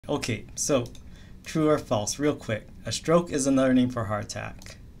Okay, so true or false, real quick. A stroke is another name for heart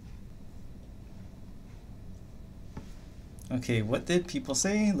attack. Okay, what did people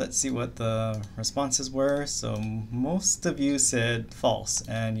say? Let's see what the responses were. So most of you said false,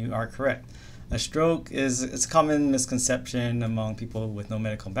 and you are correct. A stroke it's a common misconception among people with no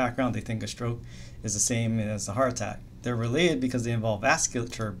medical background. They think a stroke is the same as a heart attack. They're related because they involve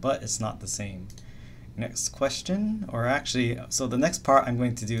vasculature, but it's not the same. Next question, or actually, so the next part I'm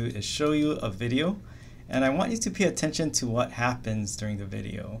going to do is show you a video, and I want you to pay attention to what happens during the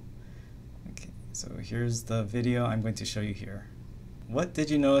video. So here's the video I'm going to show you here. What did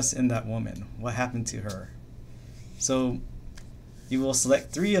you notice in that woman? What happened to her? So you will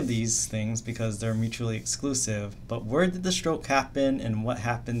select 3 of these things because they're mutually exclusive, but where did the stroke happen and what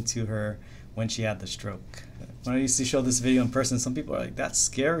happened to her when she had the stroke? When I used to show this video in person, some people are like, that's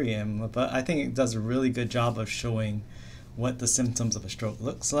scary, but I think it does a really good job of showing what the symptoms of a stroke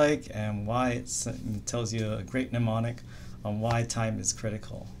looks like and why it tells you a great mnemonic on why time is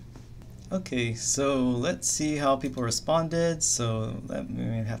critical. Okay, so let's see how people responded. So let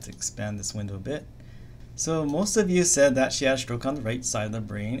me have to expand this window a bit. So most of you said that she had a stroke on the right side of the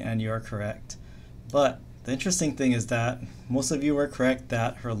brain, and you are correct. But the interesting thing is that most of you were correct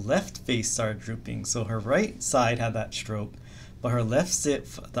that her left face started drooping. So her right side had that stroke, but her left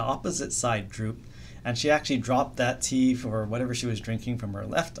the opposite side drooped, and she actually dropped that tea or whatever she was drinking from her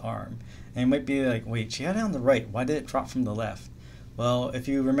left arm. And you might be like, wait, she had it on the right. Why did it drop from the left? Well, if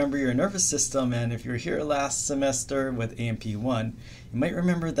you remember your nervous system, and if you were here last semester with AMP1, you might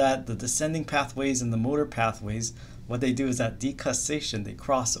remember that the descending pathways and the motor pathways, what they do is that decussation, they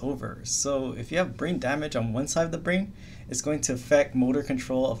cross over. So if you have brain damage on one side of the brain, it's going to affect motor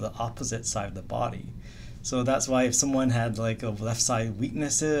control of the opposite side of the body. So that's why if someone had like a left side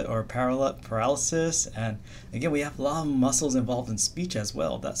weakness or paralysis, and again, we have a lot of muscles involved in speech as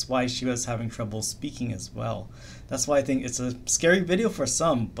well. That's why she was having trouble speaking as well. That's why I think it's a scary video for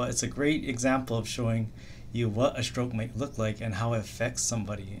some, but it's a great example of showing you what a stroke might look like and how it affects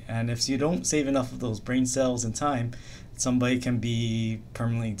somebody. And if you don't save enough of those brain cells in time, somebody can be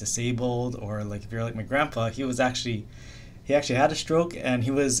permanently disabled, or like if you're like my grandpa, he actually had a stroke and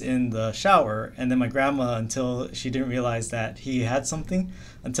he was in the shower, and then my grandma, until she didn't realize that he had something,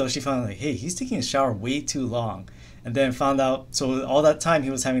 until she found out, like, hey, he's taking a shower way too long, and then found out, so all that time he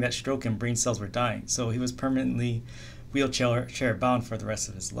was having that stroke and brain cells were dying, so he was permanently wheelchair bound for the rest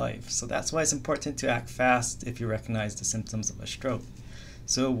of his life. So that's why it's important to act fast if you recognize the symptoms of a stroke.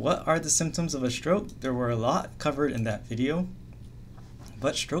 So what are the symptoms of a stroke? There were a lot covered in that video,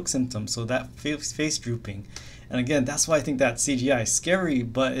 but stroke symptoms, so that face drooping. And again, that's why I think that CGI is scary,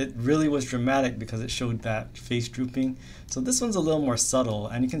 but it really was dramatic because it showed that face drooping. So this one's a little more subtle,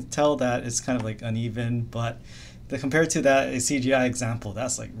 and you can tell that it's kind of like uneven, but compared to that a CGI example,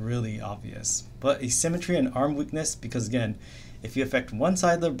 that's like really obvious. But asymmetry and arm weakness, because again, if you affect one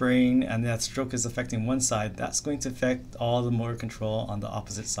side of the brain and that stroke is affecting one side, that's going to affect all the motor control on the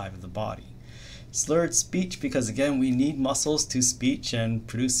opposite side of the body. Slurred speech, because again, we need muscles to speech and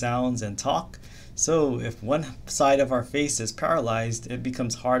produce sounds and talk. So if one side of our face is paralyzed, it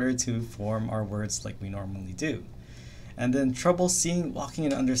becomes harder to form our words like we normally do. And then trouble seeing, walking,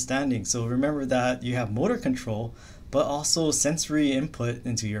 and understanding. So remember that you have motor control, but also sensory input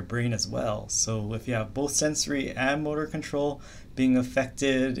into your brain as well. So if you have both sensory and motor control being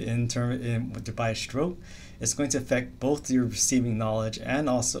affected by a stroke, it's going to affect both your receiving knowledge and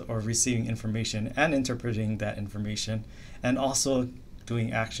also receiving information and interpreting that information, and also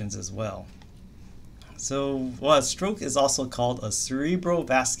doing actions as well. So a stroke is also called a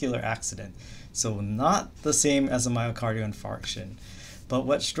cerebrovascular accident. So not the same as a myocardial infarction. But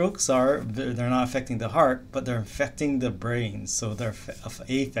what strokes are, they're not affecting the heart, but they're affecting the brain. So they're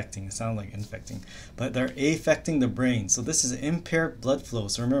affecting, it sounds like infecting, but they're affecting the brain. So this is impaired blood flow.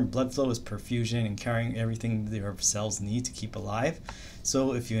 So remember, blood flow is perfusion and carrying everything your cells need to keep alive.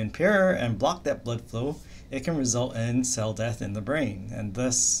 So if you impair and block that blood flow, it can result in cell death in the brain. And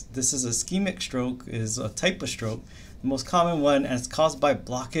thus, this is ischemic stroke, is a type of stroke, the most common one, and it's caused by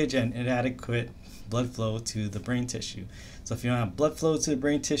blockage and inadequate blood flow to the brain tissue. So if you don't have blood flow to the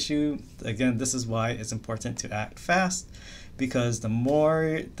brain tissue, again, this is why it's important to act fast, because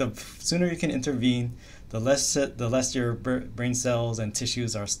the sooner you can intervene, the less your brain cells and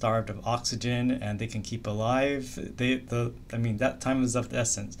tissues are starved of oxygen and they can keep alive. That time is of the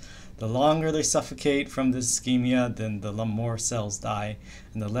essence. The longer they suffocate from this ischemia, then the more cells die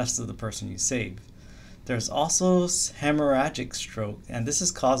and the less of the person you save. There's also hemorrhagic stroke, and this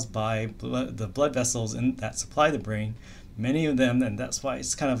is caused by the blood vessels that supply the brain, many of them, and that's why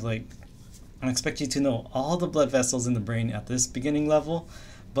it's kind of like, I expect you to know all the blood vessels in the brain at this beginning level,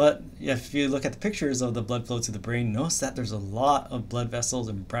 But if you look at the pictures of the blood flow to the brain, notice that there's a lot of blood vessels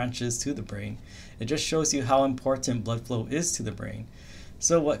and branches to the brain. It just shows you how important blood flow is to the brain.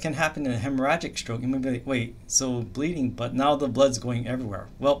 So what can happen in a hemorrhagic stroke, you might be like, wait, so bleeding, but now the blood's going everywhere.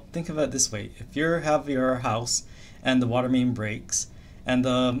 Well, think of it this way. If you have your house and the water main breaks,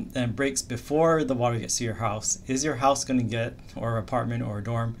 and breaks before the water gets to your house, is your house going to get, or apartment or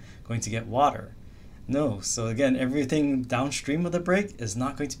dorm, going to get water? No. So again, everything downstream of the break is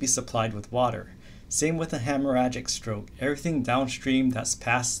not going to be supplied with water. Same with a hemorrhagic stroke. Everything downstream that's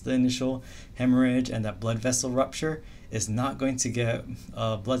past the initial hemorrhage and that blood vessel rupture is not going to get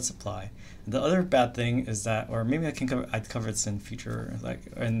blood supply. The other bad thing is that, or maybe I'd cover this in future, like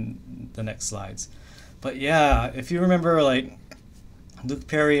in the next slides. But yeah, if you remember, like Luke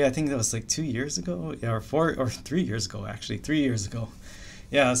Perry, I think that was like 2 years ago, yeah, or 3 years ago, actually, 3 years ago.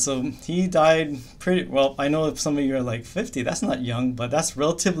 Yeah, so he died pretty well. I know if some of you are like 50, that's not young, but that's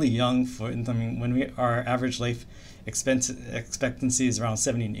relatively young for, I mean, when our average life expectancy is around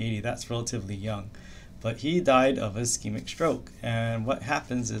 70 and 80, that's relatively young. But he died of a ischemic stroke. And what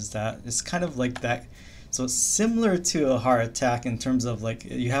happens is that it's kind of like that. So it's similar to a heart attack in terms of like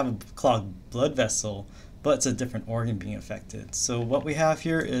you have a clogged blood vessel, but it's a different organ being affected. So what we have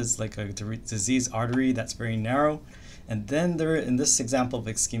here is like a diseased artery that's very narrow. And then there, in this example of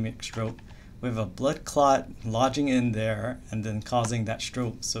ischemic stroke, we have a blood clot lodging in there and then causing that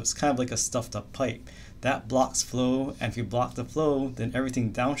stroke. So it's kind of like a stuffed up pipe. That blocks flow, and if you block the flow, then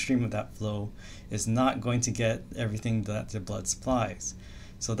everything downstream of that flow is not going to get everything that the blood supplies.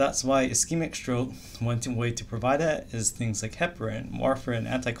 So that's why ischemic stroke, one way to provide that is things like heparin, warfarin,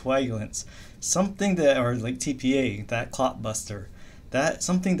 anticoagulants, something that, or like TPA, that clot buster. That's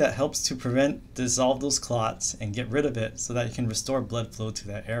something that helps to dissolve those clots and get rid of it so that you can restore blood flow to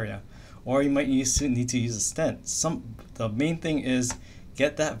that area. Or you might need to use a stent. The main thing is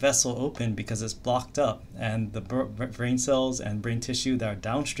get that vessel open because it's blocked up, and the brain cells and brain tissue that are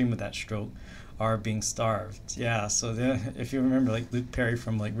downstream of that stroke are being starved. Yeah, so if you remember like Luke Perry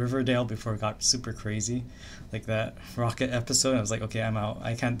from like Riverdale before it got super crazy, like that rocket episode, I was like, okay, I'm out.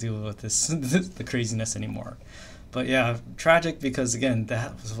 I can't deal with this the craziness anymore. But yeah, tragic because again,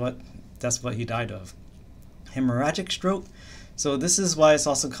 that's what he died of. Hemorrhagic stroke. So this is why it's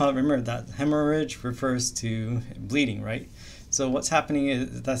also called, remember that hemorrhage refers to bleeding, right? So what's happening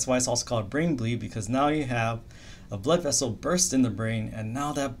is, that's why it's also called brain bleed, because now you have a blood vessel burst in the brain, and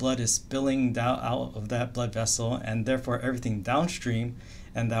now that blood is spilling down out of that blood vessel, and therefore everything downstream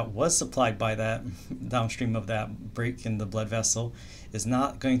and that was supplied by that downstream of that break in the blood vessel is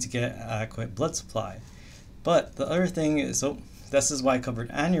not going to get adequate blood supply. But the other thing is, so this is why I covered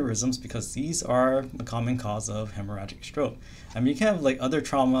aneurysms, because these are a common cause of hemorrhagic stroke. I mean, you can have like other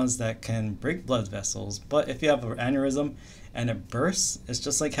traumas that can break blood vessels, but if you have an aneurysm and it bursts, it's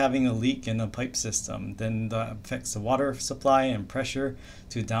just like having a leak in a pipe system. Then that affects the water supply and pressure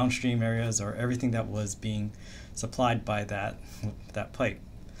to downstream areas, or everything that was being supplied by that pipe.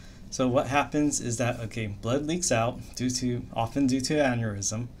 So what happens is that, okay, blood leaks out often due to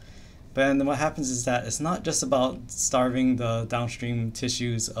aneurysm. But then what happens is that it's not just about starving the downstream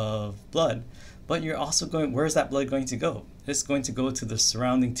tissues of blood, but you're also going, where's that blood going to go? It's going to go to the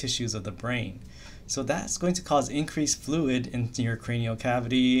surrounding tissues of the brain. So that's going to cause increased fluid into your cranial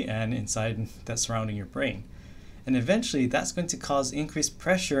cavity and inside that surrounding your brain. And eventually that's going to cause increased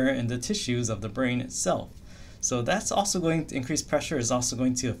pressure in the tissues of the brain itself. So that's also going to, increased pressure is also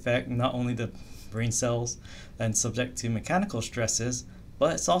going to affect not only the brain cells and subject to mechanical stresses,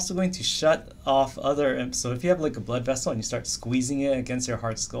 but it's also going to shut off other, so if you have like a blood vessel and you start squeezing it against your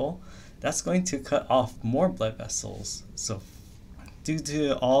heart skull, that's going to cut off more blood vessels. So due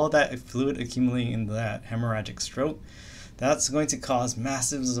to all that fluid accumulating in that hemorrhagic stroke, that's going to cause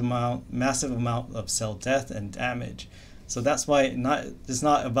massive amount of cell death and damage. So that's why it's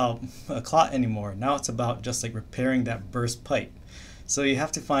not about a clot anymore. Now it's about just like repairing that burst pipe. So you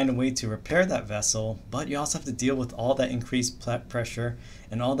have to find a way to repair that vessel, but you also have to deal with all that increased pressure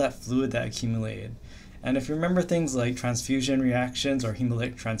and all that fluid that accumulated. And if you remember things like transfusion reactions or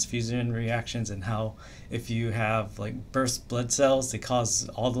hemolytic transfusion reactions, and how if you have like burst blood cells, they cause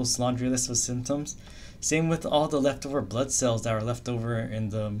all those laundry list of symptoms. Same with all the leftover blood cells that are left over in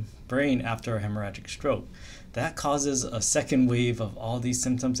the brain after a hemorrhagic stroke. That causes a second wave of all these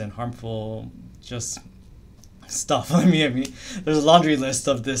symptoms and harmful just stuff. I mean, there's a laundry list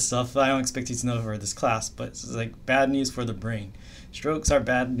of this stuff. I don't expect you to know over this class, but it's like bad news for the brain. Strokes are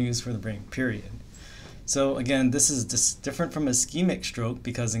bad news for the brain, period. So again, this is just different from ischemic stroke,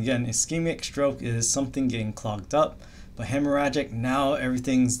 because again, ischemic stroke is something getting clogged up, but hemorrhagic, now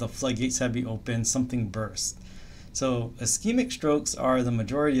the floodgates have been opened, something burst. So ischemic strokes are the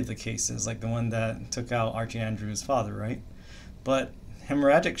majority of the cases, like the one that took out Archie Andrews' father, right? But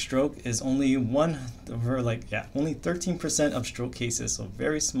hemorrhagic stroke is only only 13% of stroke cases, so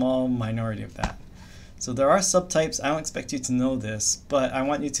very small minority of that. So there are subtypes. I don't expect you to know this, but I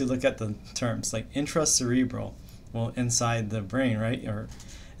want you to look at the terms like intracerebral, well, inside the brain, right?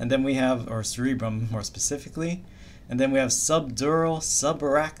 And then we have, or cerebrum more specifically, and then we have subdural,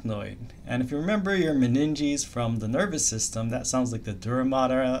 subarachnoid. And if you remember your meninges from the nervous system, that sounds like the dura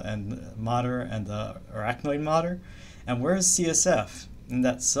mater and the arachnoid mater. And where's CSF? In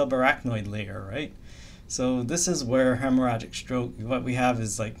that subarachnoid layer, right? So this is where hemorrhagic stroke, what we have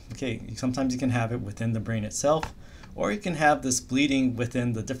is like, okay, sometimes you can have it within the brain itself, or you can have this bleeding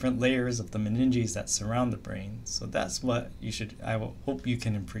within the different layers of the meninges that surround the brain. So that's what I will hope you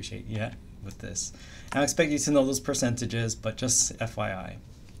can appreciate with this. And I expect you to know those percentages, but just FYI.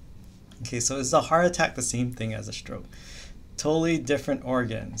 Okay, so is a heart attack the same thing as a stroke? Totally different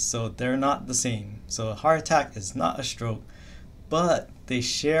organs, so they're not the same. So a heart attack is not a stroke, but they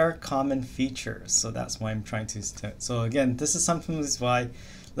share common features. So that's why I'm trying to, so again, this is something that's why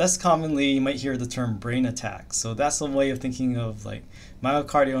less commonly you might hear the term brain attack. So that's a way of thinking of like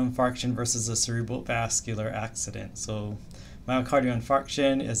myocardial infarction versus a cerebrovascular accident. So myocardial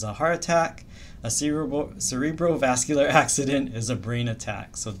infarction is a heart attack, a cerebrovascular accident is a brain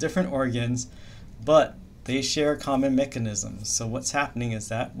attack. So different organs, but they share common mechanisms. So what's happening is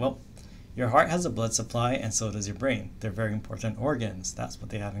that, well, your heart has a blood supply and so does your brain. They're very important organs. That's what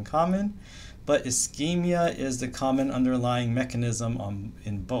they have in common. But ischemia is the common underlying mechanism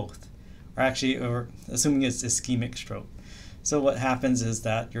in both, or assuming it's ischemic stroke. So what happens is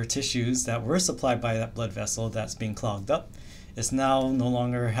that your tissues that were supplied by that blood vessel that's being clogged up, it now no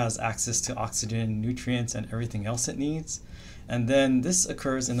longer has access to oxygen, nutrients, and everything else it needs. And then this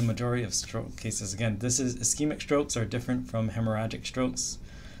occurs in the majority of stroke cases. Again, ischemic strokes are different from hemorrhagic strokes.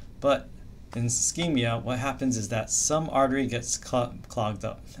 But in ischemia, what happens is that some artery gets clogged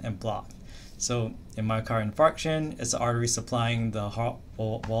up and blocked. So in myocardial infarction, it's the artery supplying the heart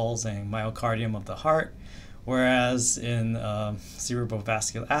walls and myocardium of the heart. Whereas in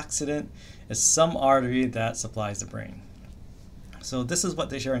cerebrovascular accident, it's some artery that supplies the brain. So this is what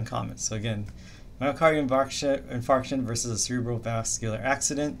they share in common. So again, myocardial infarction versus a cerebrovascular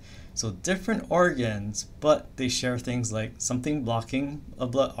accident. So different organs, but they share things like something blocking a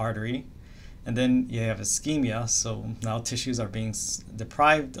blood artery. And then you have ischemia, so now tissues are being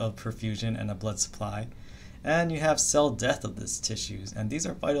deprived of perfusion and a blood supply. And you have cell death of these tissues. And these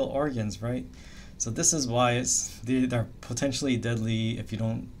are vital organs, right? So this is why they're potentially deadly if you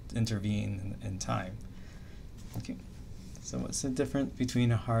don't intervene in time. Okay. So what's the difference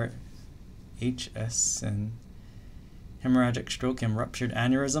between a heart HS and hemorrhagic stroke and ruptured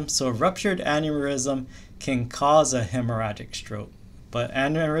aneurysm? So a ruptured aneurysm can cause a hemorrhagic stroke, but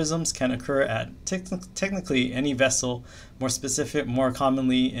aneurysms can occur at technically any vessel, more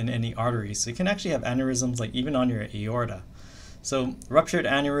commonly in any artery. So you can actually have aneurysms like even on your aorta. So ruptured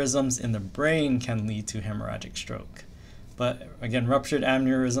aneurysms in the brain can lead to hemorrhagic stroke. But again, ruptured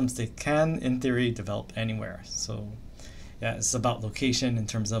aneurysms, they can, in theory, develop anywhere. So yeah, it's about location in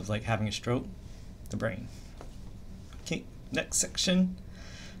terms of like having a stroke, the brain. Okay, next section.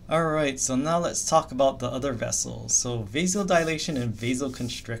 All right, so now let's talk about the other vessels. So vasodilation and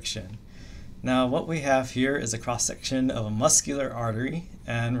vasoconstriction. Now what we have here is a cross-section of a muscular artery,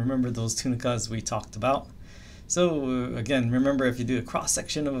 and remember those tunicas we talked about. So again, remember if you do a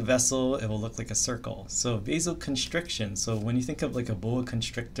cross-section of a vessel, it will look like a circle. So vasoconstriction, so when you think of like a boa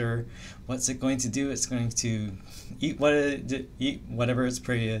constrictor, what's it going to do? It's going to eat whatever its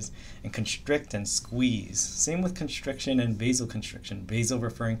prey is and constrict and squeeze. Same with constriction and vasoconstriction. Vaso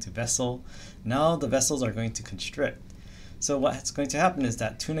referring to vessel. Now the vessels are going to constrict. So what's going to happen is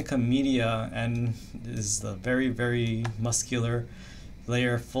that tunica media is the very, very muscular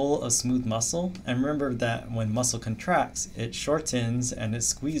layer full of smooth muscle. And remember that when muscle contracts, it shortens and it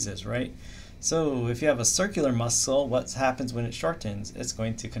squeezes, right? So if you have a circular muscle, what happens when it shortens? It's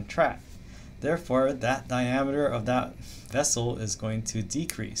going to contract. Therefore, that diameter of that vessel is going to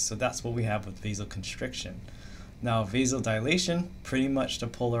decrease. So that's what we have with vasoconstriction. Now, vasodilation, pretty much the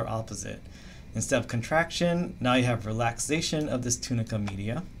polar opposite. Instead of contraction, now you have relaxation of this tunica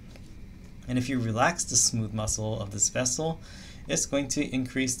media. And if you relax the smooth muscle of this vessel, it's going to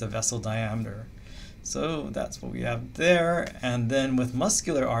increase the vessel diameter. So that's what we have there. And then with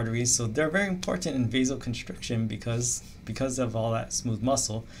muscular arteries, so they're very important in vasoconstriction because of all that smooth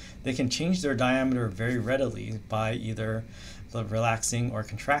muscle, they can change their diameter very readily by either relaxing or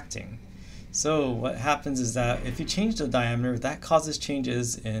contracting. So what happens is that if you change the diameter, that causes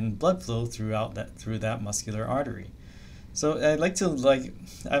changes in blood flow through that muscular artery. So I like to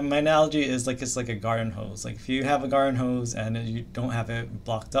my analogy is like it's like a garden hose. Like if you have a garden hose and you don't have it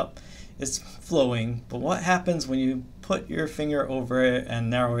blocked up, it's flowing. But what happens when you put your finger over it and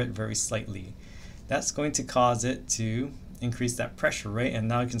narrow it very slightly? That's going to cause it to increase that pressure, right? And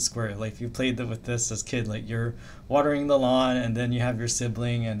now you can square it. Like if you played with this as a kid, like you're watering the lawn and then you have your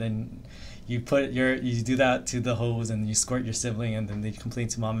sibling and then you do that to the hose and you squirt your sibling and then they complain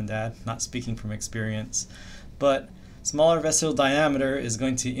to mom and dad. Not speaking from experience, but smaller vessel diameter is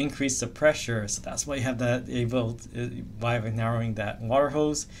going to increase the pressure, so that's why you have that by narrowing that water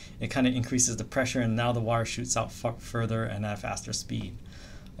hose. It kind of increases the pressure, and now the water shoots out further and at a faster speed.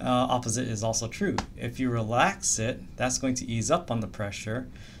 Opposite is also true. If you relax it, that's going to ease up on the pressure,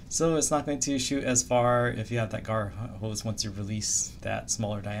 so it's not going to shoot as far if you have that garden hose once you release that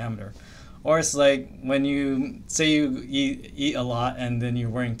smaller diameter. Or it's like when you say you eat a lot and then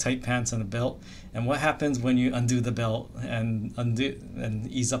you're wearing tight pants and a belt, and what happens when you undo the belt and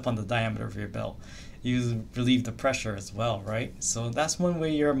ease up on the diameter of your belt? You relieve the pressure as well, right? So that's one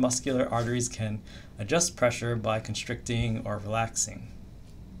way your muscular arteries can adjust pressure, by constricting or relaxing.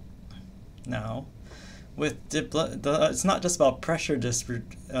 Now, with it's not just about pressure,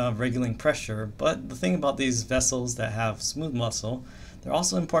 regulating pressure, but the thing about these vessels that have smooth muscle, they're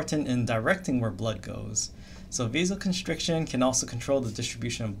also important in directing where blood goes. So vasoconstriction can also control the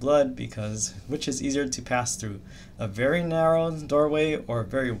distribution of blood, which is easier to pass through, a very narrow doorway or a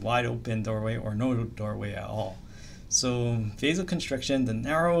very wide open doorway or no doorway at all. So vasoconstriction,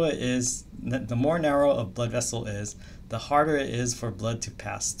 the more narrow a blood vessel is, the harder it is for blood to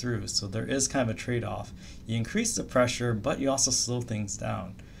pass through. So there is kind of a trade-off. You increase the pressure, but you also slow things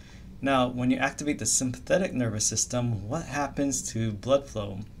down. Now, when you activate the sympathetic nervous system, what happens to blood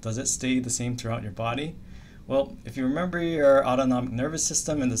flow? Does it stay the same throughout your body? Well, if you remember your autonomic nervous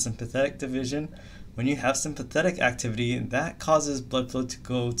system and the sympathetic division, when you have sympathetic activity, that causes blood flow to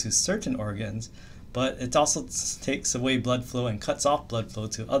go to certain organs, but it also takes away blood flow and cuts off blood flow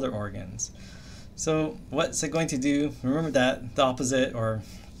to other organs. So what's it going to do? Remember that the opposite, or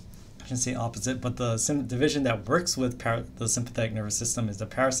I shouldn't say opposite, but the division that works with the sympathetic nervous system is the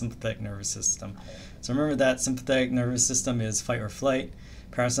parasympathetic nervous system. So remember that sympathetic nervous system is fight or flight,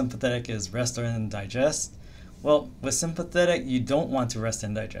 parasympathetic is rest and digest. Well, with sympathetic, you don't want to rest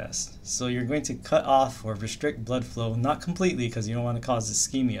and digest. So you're going to cut off or restrict blood flow, not completely because you don't want to cause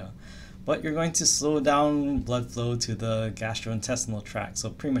ischemia, but you're going to slow down blood flow to the gastrointestinal tract,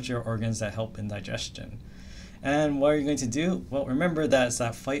 so pretty much your organs that help in digestion. And what are you going to do? Well, remember that it's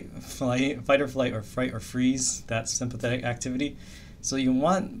that fight or flight or fright or freeze, that's sympathetic activity. So you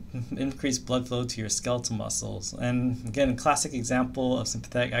want increased blood flow to your skeletal muscles. And again, a classic example of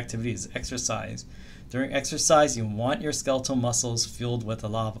sympathetic activity is exercise. During exercise, you want your skeletal muscles filled with a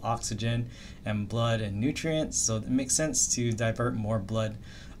lot of oxygen and blood and nutrients, so it makes sense to divert more blood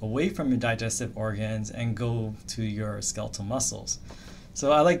away from your digestive organs and go to your skeletal muscles.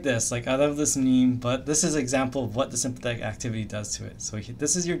 So I like this, I love this meme, but this is an example of what the sympathetic activity does to it. So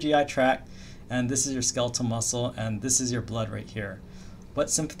this is your GI tract, and this is your skeletal muscle, and this is your blood right here. What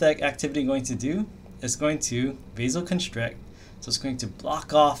sympathetic activity is going to do? It's going to vasoconstrict, so it's going to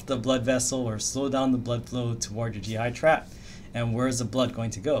block off the blood vessel or slow down the blood flow toward your GI tract. And where is the blood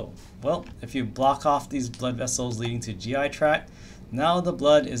going to go? Well, if you block off these blood vessels leading to GI tract, now the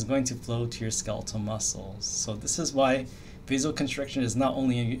blood is going to flow to your skeletal muscles. So this is why vasoconstriction is not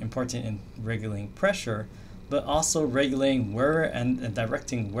only important in regulating pressure, but also regulating where and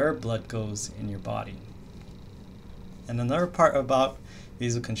directing where blood goes in your body. And another part about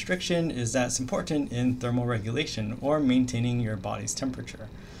vasoconstriction is that it's important in thermal regulation or maintaining your body's temperature.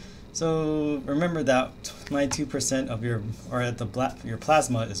 So remember that 92% of your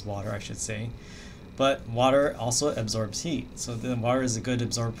plasma is water, I should say. But water also absorbs heat. So the water is a good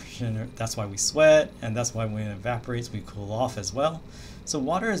absorption. That's why we sweat, and that's why when it evaporates, we cool off as well. So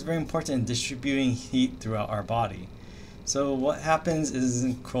water is very important in distributing heat throughout our body. So what happens is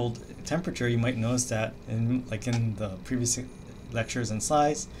in cold temperature, you might notice that in the previous lectures and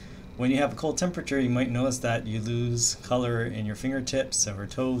slides, when you have a cold temperature, you might notice that you lose color in your fingertips or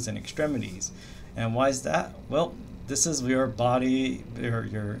toes and extremities. And why is that? Well, this is your body,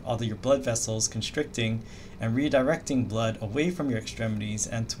 all your blood vessels constricting and redirecting blood away from your extremities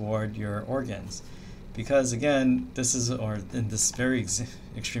and toward your organs. Because again, in this very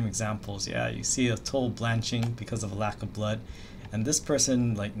extreme examples, yeah, you see a toe blanching because of a lack of blood. And this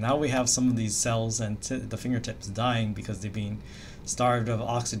person, now we have some of these cells and the fingertips dying because they've been starved of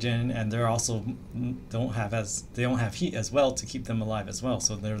oxygen, and they're also don't have heat as well to keep them alive as well.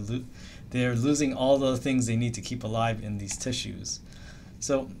 So they're losing all the things they need to keep alive in these tissues.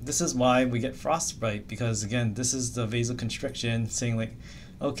 So this is why we get frostbite, because again, this is the vasoconstriction saying like,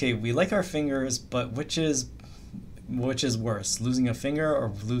 okay, we like our fingers, but which is worse, losing a finger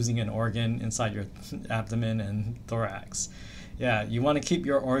or losing an organ inside your abdomen and thorax? Yeah, you want to keep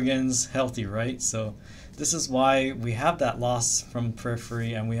your organs healthy, right? So this is why we have that loss from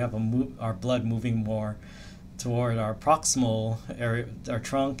periphery, and we have our blood moving more toward our proximal area, our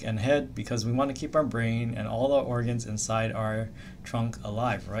trunk and head, because we want to keep our brain and all the organs inside our trunk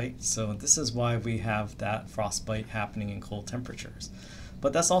alive, right? So this is why we have that frostbite happening in cold temperatures.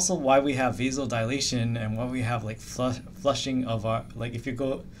 But that's also why we have vasodilation, and why we have like flushing of our, like if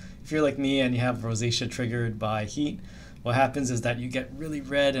you're like me and you have rosacea triggered by heat, what happens is that you get really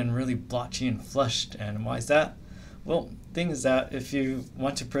red and really blotchy and flushed. And why is that? Well, thing is that if you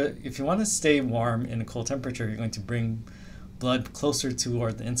want to stay warm in a cold temperature, you're going to bring blood closer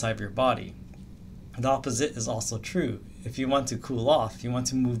toward the inside of your body. The opposite is also true. If you want to cool off, you want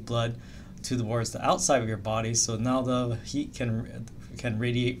to move blood towards the outside of your body, so now the heat can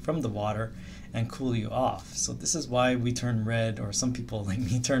radiate from the water and cool you off. So this is why we turn red, or some people like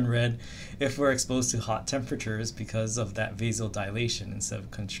me turn red, if we're exposed to hot temperatures, because of that vasodilation instead of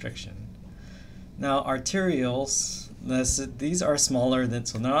constriction. Now arterioles, these are smaller than,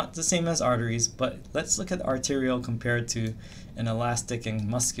 so they're not the same as arteries, but let's look at arteriole compared to an elastic and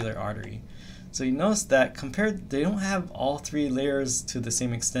muscular artery. So you notice that they don't have all three layers to the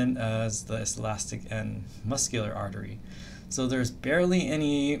same extent as the elastic and muscular artery. So there's barely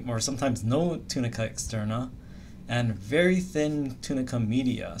any, or sometimes no, tunica externa, and very thin tunica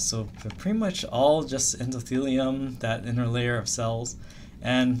media. So they're pretty much all just endothelium, that inner layer of cells,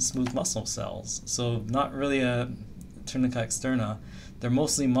 and smooth muscle cells. So not really a tunica externa, they're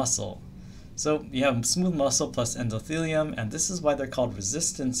mostly muscle. So you have smooth muscle plus endothelium, and this is why they're called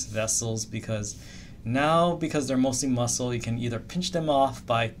resistance vessels, because they're mostly muscle, you can either pinch them off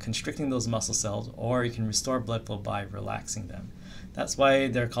by constricting those muscle cells, or you can restore blood flow by relaxing them. That's why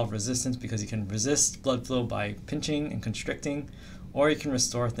they're called resistance, because you can resist blood flow by pinching and constricting, or you can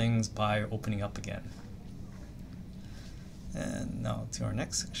restore things by opening up again. And now to our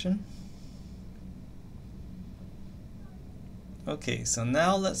next section. Okay, so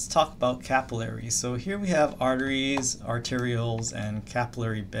now let's talk about capillaries. So here we have arteries, arterioles, and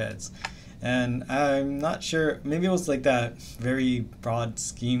capillary beds. And I'm not sure, maybe it was like that very broad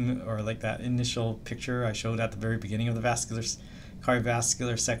scheme, or like that initial picture I showed at the very beginning of the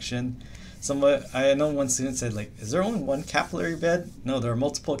cardiovascular section. I know one student said, like, is there only one capillary bed? No, there are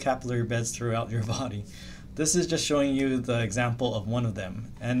multiple capillary beds throughout your body. This is just showing you the example of one of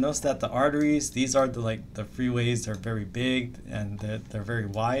them. And notice that the arteries, these are the freeways, they're very big and they're very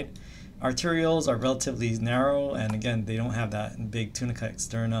wide. Arterioles are relatively narrow, and again, they don't have that big tunica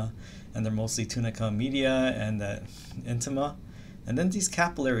externa, and they're mostly tunica media and the intima. And then these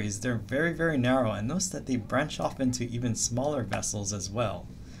capillaries, they're very, very narrow, and notice that they branch off into even smaller vessels as well.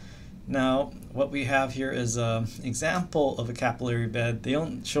 Now, what we have here is an example of a capillary bed. They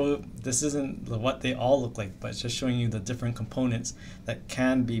don't show, this isn't what they all look like, but it's just showing you the different components that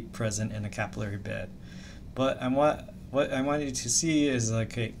can be present in a capillary bed. But what I want you to see is,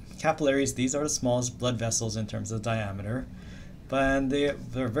 okay, capillaries, these are the smallest blood vessels in terms of diameter. But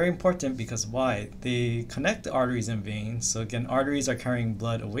they're very important because why? They connect the arteries and veins. So again, arteries are carrying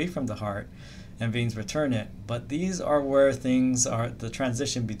blood away from the heart, and veins return it. But these are where things are, the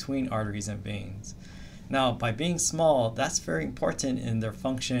transition between arteries and veins. Now, by being small, that's very important in their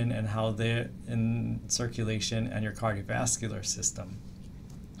function and how they're in circulation and your cardiovascular system.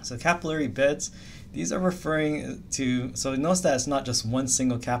 So capillary beds, these are referring to, so notice that it's not just one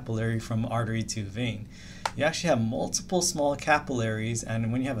single capillary from artery to vein. You actually have multiple small capillaries,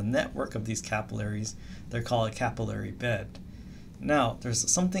 and when you have a network of these capillaries, they're called a capillary bed. Now,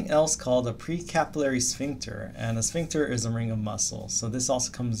 there's something else called a precapillary sphincter, and a sphincter is a ring of muscle. So this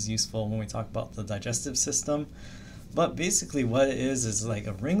also comes useful when we talk about the digestive system. But basically what it is like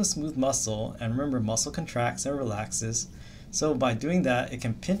a ring of smooth muscle, and remember, muscle contracts and relaxes. So by doing that, it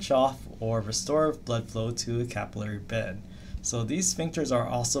can pinch off or restore blood flow to a capillary bed. So these sphincters are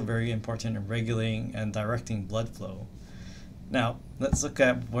also very important in regulating and directing blood flow. Now, let's look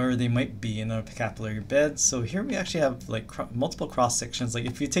at where they might be in a capillary bed. So here we actually have like multiple cross sections. Like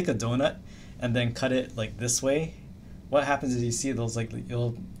if you take a donut and then cut it like this way, what happens is you see those like,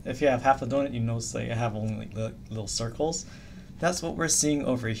 if you have half a donut, you notice like I have only like little circles. That's what we're seeing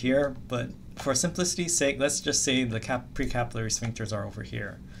over here, but for simplicity's sake, let's just say the precapillary sphincters are over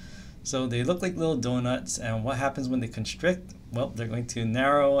here. So they look like little donuts, and what happens when they constrict? Well, they're going to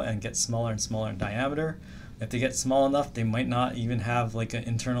narrow and get smaller and smaller in diameter. If they get small enough, they might not even have like an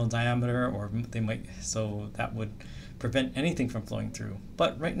internal diameter, or they might, so that would prevent anything from flowing through.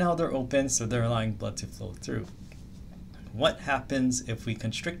 But right now they're open, so they're allowing blood to flow through. What happens if we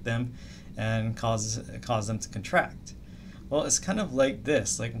constrict them and cause them to contract? Well, it's kind of like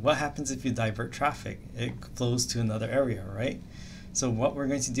this. Like, what happens if you divert traffic? It flows to another area, right? So what we're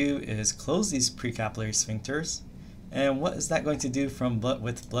going to do is close these precapillary sphincters. And what is that going to do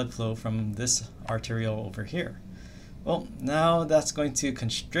with blood flow from this arteriole over here? Well, now that's going to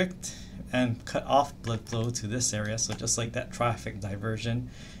constrict and cut off blood flow to this area. So just like that traffic diversion,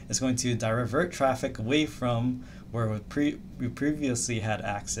 it's going to divert traffic away from where we previously had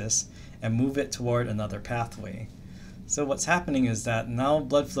access and move it toward another pathway. So what's happening is that now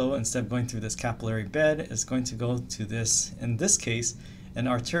blood flow, instead of going through this capillary bed, is going to go to this, in this case, an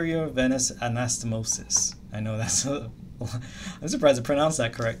arteriovenous anastomosis. I know that's I'm surprised I pronounced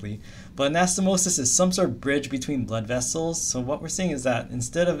that correctly. But anastomosis is some sort of bridge between blood vessels. So what we're seeing is that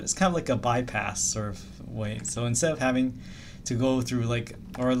instead of, it's kind of like a bypass sort of way. So instead of having to go through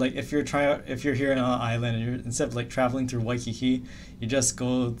if you're here on an island and instead of like traveling through Waikiki, you just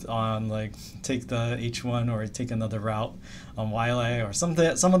go on take the H1 or take another route on Wailea or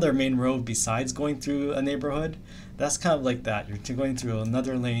some other main road besides going through a neighborhood. That's kind of like that. You're going through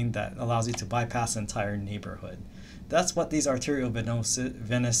another lane that allows you to bypass an entire neighborhood. That's what these arteriovenous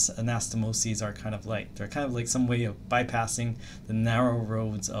anastomoses are kind of like. They're kind of like some way of bypassing the narrow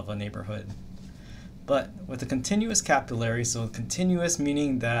roads of a neighborhood. But with a continuous capillary, so continuous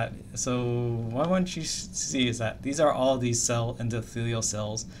meaning that, so what I want you to see is that these are all these endothelial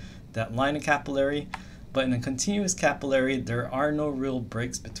cells that line a capillary, but in a continuous capillary, there are no real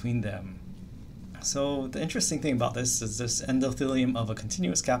breaks between them. So the interesting thing about this is this endothelium of a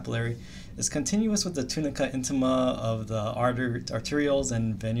continuous capillary is continuous with the tunica intima of the arterioles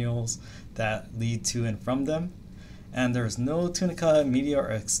and venules that lead to and from them. And there's no tunica media or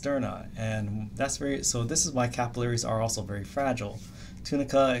externa, and so this is why capillaries are also very fragile.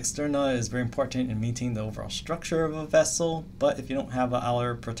 Tunica externa is very important in maintaining the overall structure of a vessel, but if you don't have an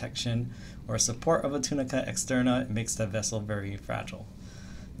outer protection or support of a tunica externa, it makes the vessel very fragile.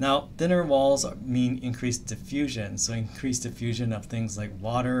 Now, thinner walls mean increased diffusion, so increased diffusion of things like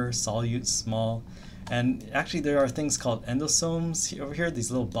water, solutes, small, and actually there are things called endosomes over here,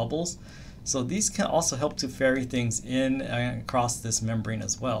 these little bubbles. So these can also help to ferry things in and across this membrane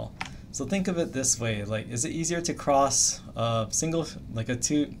as well. So think of it this way, is it easier to cross a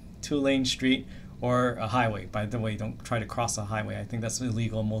two-lane street or a highway? By the way, don't try to cross a highway. I think that's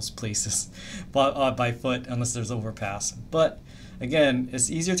illegal in most places by foot unless there's overpass. But again, it's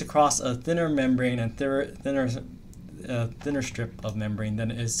easier to cross a thinner membrane and thinner strip of membrane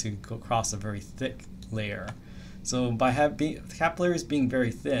than it is to go across a very thick layer. So by capillaries being very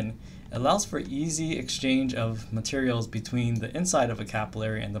thin, it allows for easy exchange of materials between the inside of a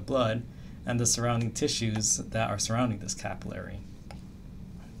capillary and the blood and the surrounding tissues that are surrounding this capillary.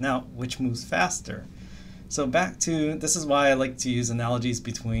 Now, which moves faster? So this is why I like to use analogies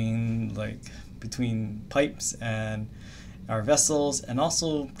between pipes and our vessels and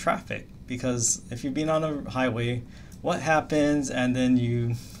also traffic, because if you've been on a highway, what happens, and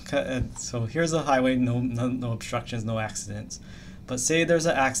then so here's a highway, no obstructions, no accidents. But say there's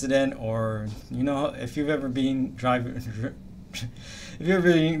an accident, or if you've ever been driving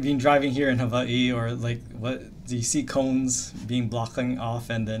here in Hawaii, or what do you see cones being blocking off,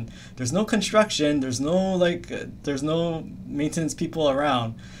 and then there's no construction, there's no maintenance people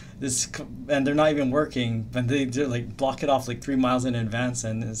around, and they're not even working, but they block it off 3 miles in advance,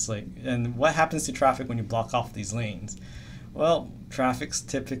 and and what happens to traffic when you block off these lanes? Well, traffic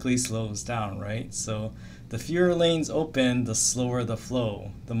typically slows down, right? So the fewer lanes open, the slower the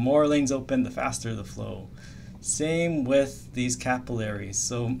flow. The more lanes open, the faster the flow. Same with these capillaries.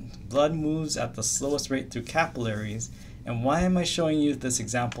 So blood moves at the slowest rate through capillaries. And why am I showing you this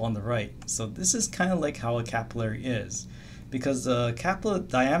example on the right? So this is kind of like how a capillary is, because the capillary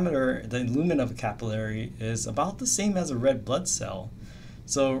diameter, the lumen of a capillary, is about the same as a red blood cell.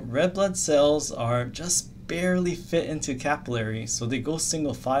 So red blood cells are just barely fit into capillaries, so they go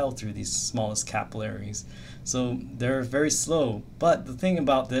single file through these smallest capillaries. So they're very slow. But the thing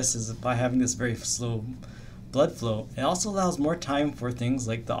about this is, by having this very slow blood flow, it also allows more time for things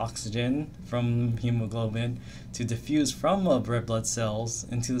like the oxygen from hemoglobin to diffuse from red blood cells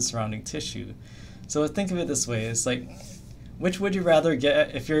into the surrounding tissue. So think of it this way, it's which would you rather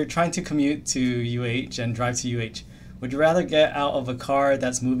get if you're trying to commute to UH and drive to UH? Would you rather get out of a car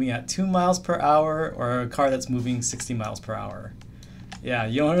that's moving at 2 miles per hour or a car that's moving 60 miles per hour? Yeah,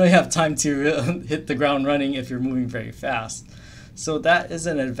 you don't really have time to hit the ground running if you're moving very fast. So that is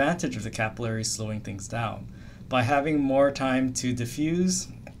an advantage of the capillaries slowing things down. By having more time to diffuse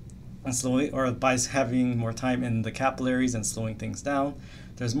and slowly, or by having more time in the capillaries and slowing things down,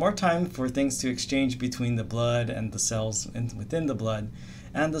 there's more time for things to exchange between the blood and the cells within the blood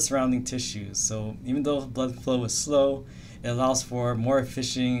and the surrounding tissues. So even though blood flow is slow, it allows for more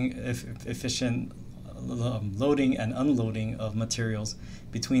efficient loading and unloading of materials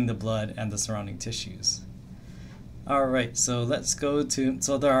between the blood and the surrounding tissues. Alright, so let's go to,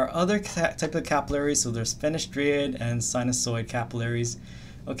 so there are other type of capillaries. So there's fenestrated and sinusoid capillaries.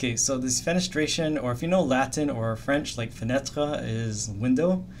 Okay, so this fenestration, or if you know Latin or French, like fenêtre is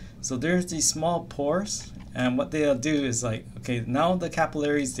window. So there's these small pores, and what they'll do is like, okay, now the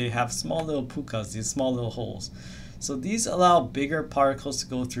capillaries, they have small little pukas, these small little holes. So these allow bigger particles to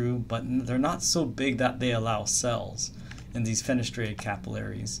go through, but they're not so big that they allow cells in these fenestrated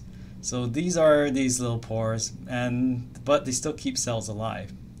capillaries. So these are these little pores, but they still keep cells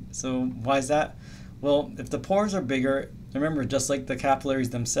alive. So why is that? Well, if the pores are bigger, remember, just like the capillaries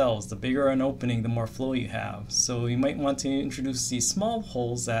themselves, the bigger an opening, the more flow you have. So you might want to introduce these small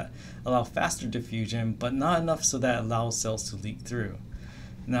holes that allow faster diffusion, but not enough so that it allows cells to leak through.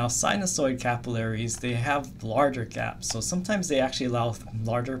 Now, sinusoid capillaries, they have larger gaps. So sometimes they actually allow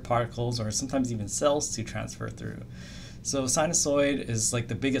larger particles or sometimes even cells to transfer through. So sinusoid is like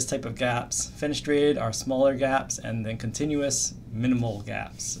the biggest type of gaps. Fenestrated are smaller gaps, and then continuous, minimal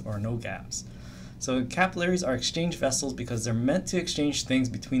gaps or no gaps. So capillaries are exchange vessels because they're meant to exchange things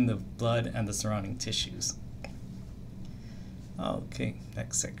between the blood and the surrounding tissues. Okay,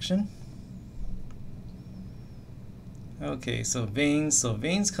 next section. Okay, so veins. So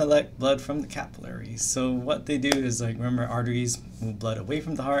veins collect blood from the capillaries. So what they do is, like, remember, arteries move blood away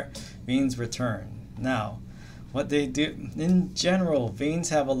from the heart, veins return. Now, what they do, in general, veins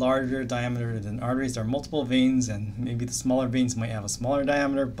have a larger diameter than arteries. There are multiple veins, and maybe the smaller veins might have a smaller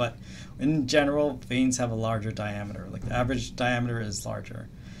diameter, but in general, veins have a larger diameter. Like the average diameter is larger.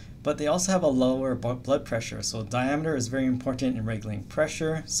 But they also have a lower blood pressure. So diameter is very important in regulating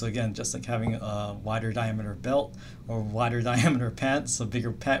pressure. So again, just like having a wider diameter belt or wider diameter pants, so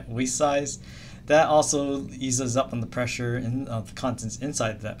bigger waist size, that also eases up on the pressure and the contents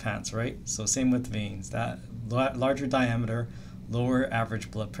inside that pants, right? So same with veins, that larger diameter, lower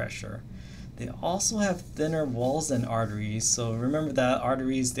average blood pressure. They also have thinner walls than arteries. So remember that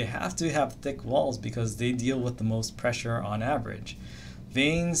arteries, they have to have thick walls because they deal with the most pressure on average.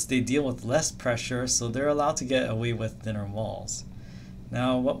 Veins, they deal with less pressure, so they're allowed to get away with thinner walls.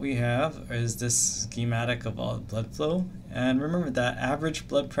 Now what we have is this schematic of all blood flow, and remember that average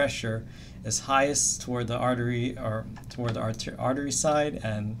blood pressure is highest toward the artery, or toward the artery side,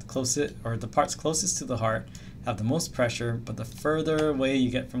 and closest, or the parts closest to the heart have the most pressure, but the further away you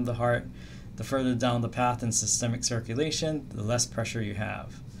get from the heart, the further down the path in systemic circulation, the less pressure you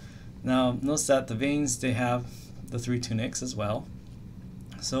have. Now notice that the veins, they have the three tunics as well.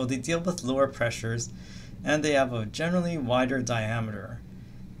 So they deal with lower pressures, and they have a generally wider diameter.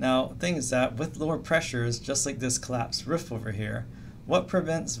 Now, the thing is that with lower pressures, just like this collapsed roof over here, what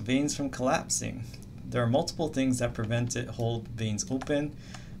prevents veins from collapsing? There are multiple things that prevent it, hold veins open,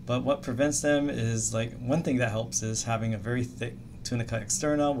 but what prevents them is, like, one thing that helps is having a very thick tunica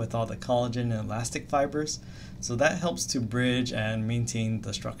externa with all the collagen and elastic fibers. So that helps to bridge and maintain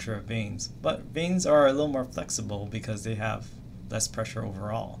the structure of veins. But veins are a little more flexible because they have less pressure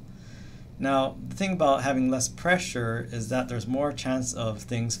overall. Now, the thing about having less pressure is that there's more chance of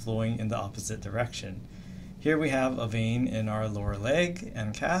things flowing in the opposite direction. Here we have a vein in our lower leg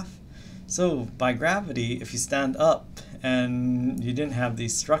and calf. So by gravity, if you stand up and you didn't have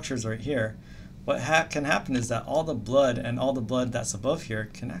these structures right here, what can happen is that all the blood and all the blood that's above here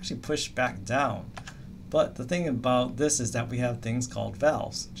can actually push back down. But the thing about this is that we have things called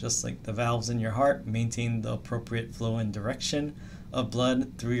valves. Just like the valves in your heart maintain the appropriate flow and direction of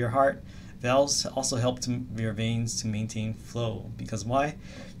blood through your heart, valves also help your veins to maintain flow. Because why?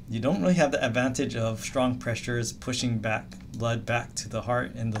 You don't really have the advantage of strong pressures pushing blood back to the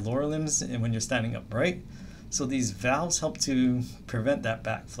heart and the lower limbs when you're standing upright. So these valves help to prevent that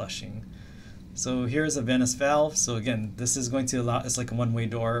back flushing. So here's a venous valve. So again, this is going to allow, it's like a one-way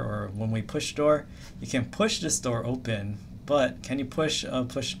door or one-way push door. You can push this door open, but can you push a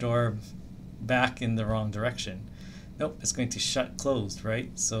push door back in the wrong direction? Nope, it's going to shut closed,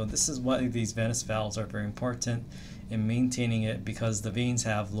 right? So this is why these venous valves are very important in maintaining it, because the veins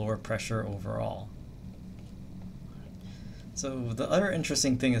have lower pressure overall. So the other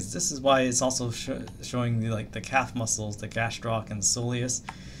interesting thing is this is why it's also showing the calf muscles, the gastroc and the soleus,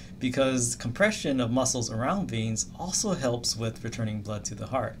 because compression of muscles around veins also helps with returning blood to the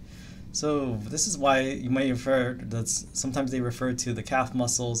heart. So this is why you might refer, sometimes they refer to the calf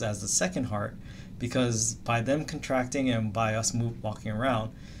muscles as the second heart, because by them contracting and by us walking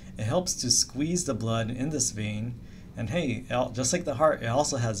around, it helps to squeeze the blood in this vein. And hey, just like the heart, it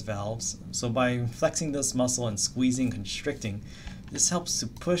also has valves. So by flexing this muscle and squeezing, constricting, this helps to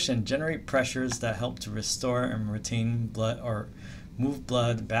push and generate pressures that help to restore and retain blood, or move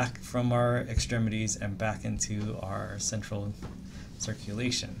blood back from our extremities and back into our central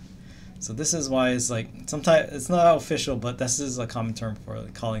circulation. So this is why it's like, sometimes it's not official, but this is a common term for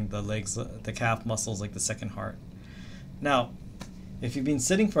calling the legs, the calf muscles, like the second heart. Now, if you've been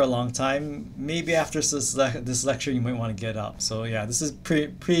sitting for a long time, maybe after this lecture you might want to get up. So yeah, this is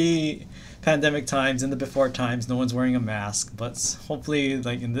pre-pandemic times, in the before times, no one's wearing a mask, but hopefully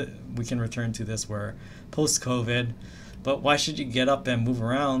we can return to this where post-COVID. But why should you get up and move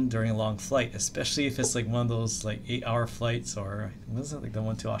around during a long flight, especially if it's like one of those like 8-hour flights, or what is it, like the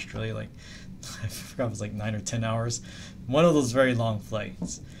one to Australia, like I forgot, it was like 9 or 10 hours, one of those very long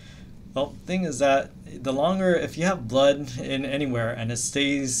flights. Well, the thing is that the longer, if you have blood in anywhere and it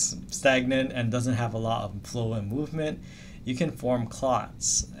stays stagnant and doesn't have a lot of flow and movement, you can form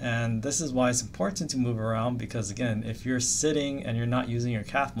clots. And this is why it's important to move around, because again, if you're sitting and you're not using your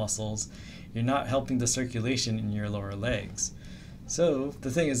calf muscles, you're not helping the circulation in your lower legs. So the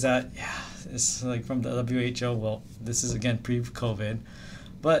thing is that, yeah, it's like from the WHO, well, this is again pre-COVID,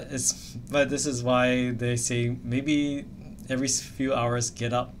 but this is why they say maybe every few hours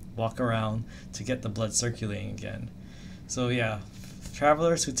get up, walk around to get the blood circulating again. So yeah,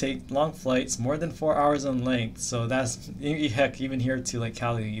 travelers who take long flights more than 4 hours in length, so that's, heck, even here to like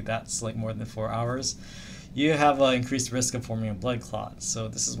Cali, that's like more than 4 hours, you have an increased risk of forming a blood clot. So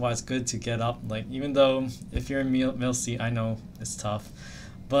this is why it's good to get up, like even though if you're in middle seat, I know it's tough,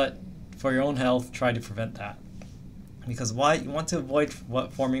 but for your own health, try to prevent that. Because why? You want to avoid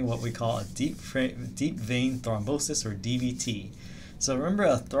forming what we call a deep vein thrombosis, or DVT. So remember,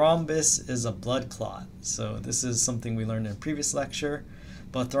 a thrombus is a blood clot. So this is something we learned in a previous lecture.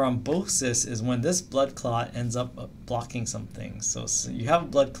 But thrombosis is when this blood clot ends up blocking something. So you have a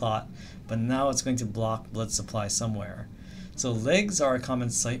blood clot, but now it's going to block blood supply somewhere. So legs are a common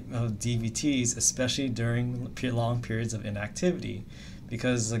site of DVTs, especially during long periods of inactivity.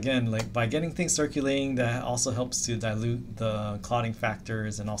 Because again, like by getting things circulating, that also helps to dilute the clotting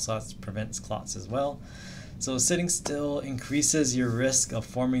factors and also prevents clots as well. So sitting still increases your risk of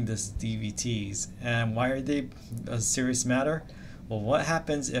forming this DVTs. And why are they a serious matter? Well, what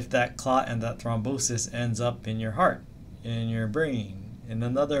happens if that clot and that thrombosis ends up in your heart, in your brain, in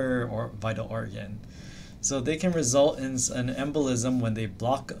another vital organ? So they can result in an embolism when they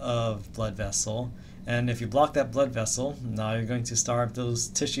block a blood vessel. And if you block that blood vessel, now you're going to starve those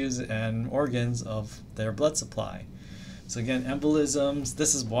tissues and organs of their blood supply. So again, embolisms,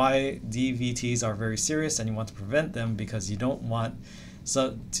 this is why DVTs are very serious, and you want to prevent them because you don't want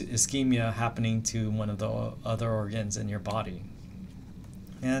ischemia happening to one of the other organs in your body.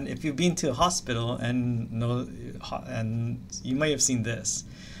 And if you've been to a hospital and you might have seen this.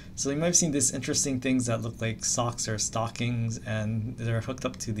 So you might have seen these interesting things that look like socks or stockings, and they're hooked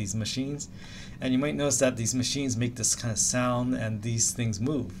up to these machines. And you might notice that these machines make this kind of sound and these things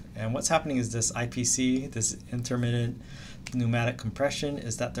move. And what's happening is this IPC, this intermittent pneumatic compression,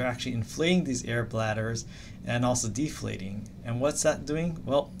 is that they're actually inflating these air bladders and also deflating. And what's that doing?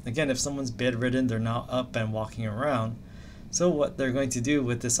 Well, again, if someone's bedridden, they're now up and walking around. So what they're going to do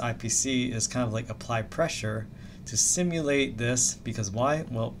with this IPC is kind of like apply pressure to simulate this, because why?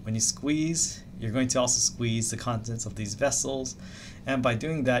 Well, when you squeeze, you're going to also squeeze the contents of these vessels, and by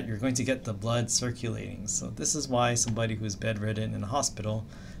doing that, you're going to get the blood circulating. So this is why somebody who's bedridden in a hospital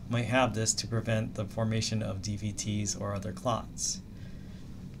might have this to prevent the formation of DVTs or other clots.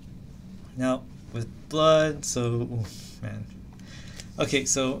 Now, with blood, okay,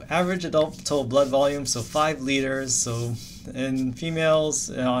 so average adult total blood volume, so 5 liters. So in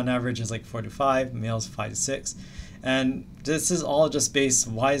females, on average, is like 4 to 5, males 5 to 6. And this is all just based,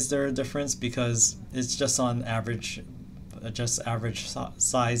 why is there a difference? Because it's just on average, average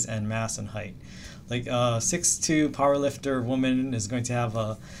size and mass and height. Like a 6'2" powerlifter woman is going to have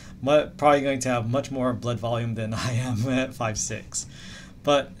probably going to have much more blood volume than I am at 5'6".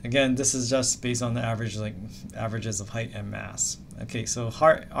 But again, this is just based on the average, like averages of height and mass. Okay, so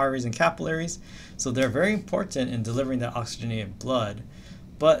heart, arteries, and capillaries. So they're very important in delivering the oxygenated blood,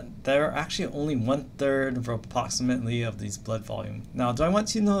 but they're actually only 1/3 of approximately of these blood volume. Now, do I want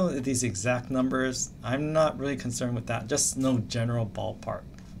to know these exact numbers? I'm not really concerned with that. Just know general ballpark,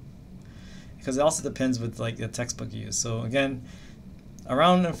 because it also depends with like the textbook use. So again,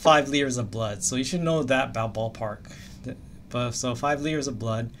 around 5 liters of blood. So you should know that about ballpark. But so 5 liters of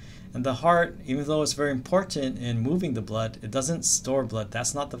blood, And the heart, even though it's very important in moving the blood, it doesn't store blood.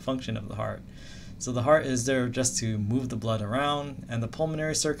 That's not the function of the heart. So the heart is there just to move the blood around, and the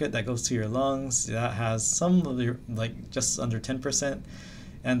pulmonary circuit that goes to your lungs, that has some of your, like just under 10%,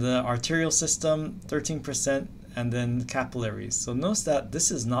 and the arterial system, 13%, and then capillaries. So notice that this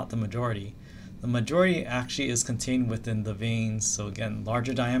is not the majority. The majority actually is contained within the veins. So again,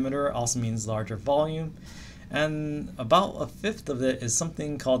 larger diameter also means larger volume, and about a fifth of it is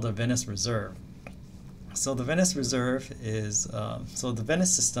something called the venous reserve. So the venous reserve is, so the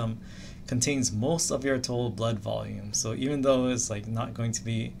venous system contains most of your total blood volume. So even though it's like not going to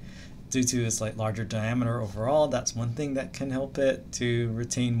be due to its like larger diameter overall, that's one thing that can help it to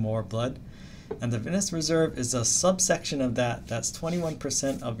retain more blood. And the venous reserve is a subsection of that. That's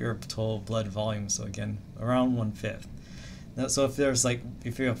 21% of your total blood volume. So again, around 1/5. Now, so if there's like,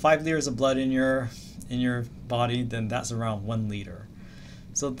 if you have 5 liters of blood in your body, then that's around 1 liter.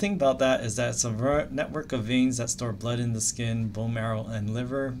 So the thing about that is that it's a network of veins that store blood in the skin, bone marrow, and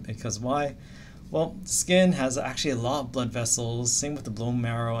liver. Because why? Well, the skin has actually a lot of blood vessels, same with the bone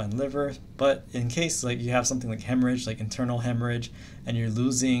marrow and liver, but in case like you have something like hemorrhage, like internal hemorrhage, and you're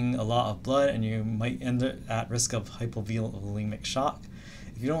losing a lot of blood and you might end up at risk of hypovolemic shock.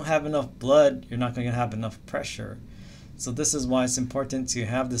 If you don't have enough blood, you're not going to have enough pressure. So this is why it's important to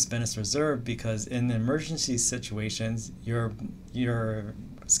have this venous reserve, because in emergency situations, your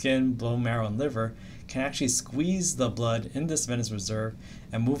skin, bone marrow, and liver can actually squeeze the blood in this venous reserve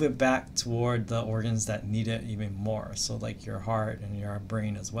and move it back toward the organs that need it even more. So like your heart and your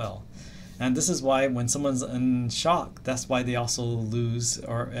brain as well. And this is why when someone's in shock, that's why they also lose,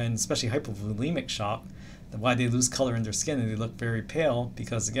 and especially hypovolemic shock, why they lose color in their skin and they look very pale,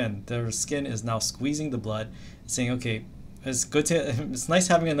 because again, their skin is now squeezing the blood, saying, okay, it's nice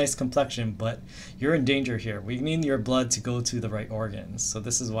having a nice complexion, but you're in danger here. We need your blood to go to the right organs. So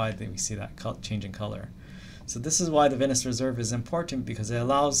this is why we see that change in color. So this is why the venous reserve is important, because it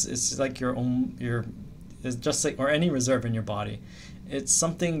allows, it's like it's just like, or any reserve in your body. It's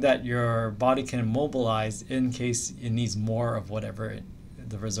something that your body can mobilize in case it needs more of whatever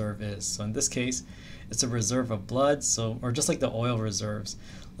the reserve is. So in this case, it's a reserve of blood, so, or just like the oil reserves.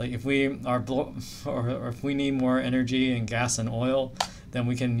 Like if we are or if we need more energy and gas and oil, then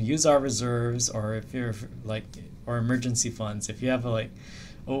we can use our reserves, or if you're like, or emergency funds. If you have like,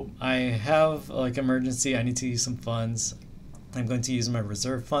 oh, I have like emergency, I need to use some funds, I'm going to use my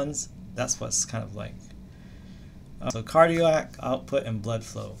reserve funds. That's what's kind of like. So cardiac output and blood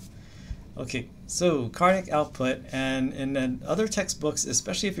flow. Okay, so cardiac output, and in other textbooks,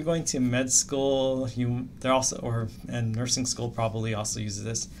 especially if you're going to med school, they're also, and nursing school probably also uses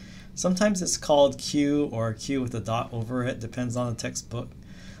this. Sometimes it's called Q, or Q with a dot over it, depends on the textbook.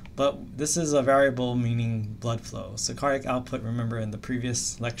 But this is a variable meaning blood flow. So cardiac output, remember in the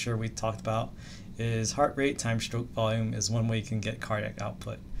previous lecture we talked about, is heart rate times stroke volume is one way you can get cardiac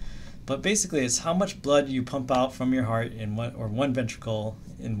output. But basically it's how much blood you pump out from your heart in one ventricle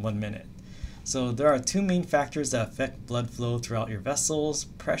in 1 minute. So there are two main factors that affect blood flow throughout your vessels: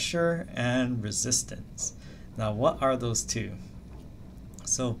 pressure and resistance. Now what are those two?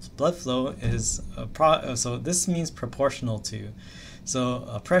 So blood flow is so this means proportional to. So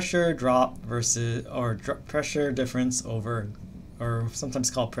a pressure drop versus, or pressure difference over, or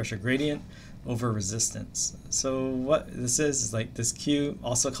sometimes called pressure gradient, over resistance. So what this is like this Q,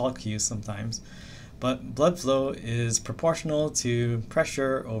 also called Q sometimes, but blood flow is proportional to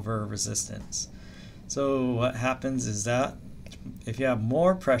pressure over resistance. So what happens is that if you have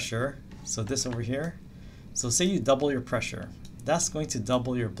more pressure, so this over here, so say you double your pressure, that's going to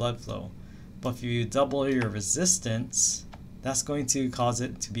double your blood flow. But if you double your resistance, that's going to cause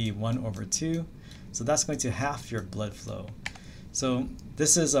it to be 1/2. So that's going to half your blood flow. So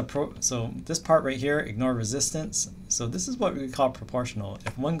this is so this part right here, ignore resistance. So this is what we call proportional.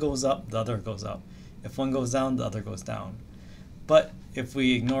 If one goes up, the other goes up. If one goes down, the other goes down. But if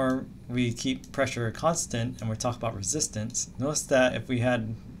we keep pressure constant and we talk about resistance, notice that if we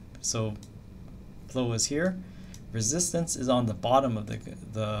had, so flow is here, resistance is on the bottom of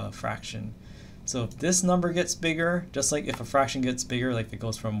the fraction. So if this number gets bigger, just like if a fraction gets bigger, like it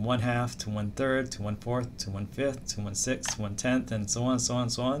goes from 1/2 to 1/3 to 1/4 to 1/5 to 1/6 to 1/10 and so on, so on,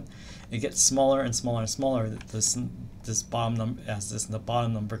 so on, it gets smaller and smaller and smaller. This bottom number, as the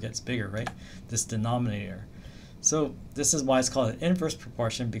bottom number gets bigger, right? This denominator. So this is why it's called an inverse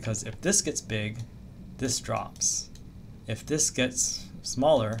proportion, because if this gets big, this drops. If this gets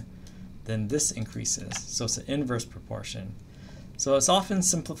smaller, then this increases. So it's an inverse proportion. So it's often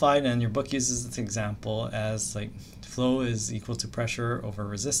simplified, and your book uses this example as like flow is equal to pressure over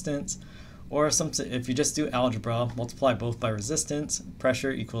resistance, Or if you just do algebra, multiply both by resistance,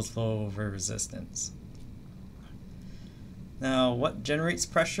 pressure equals flow over resistance. Now, what generates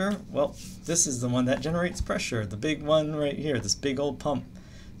pressure? Well, this is the one that generates pressure, the big one right here, this big old pump.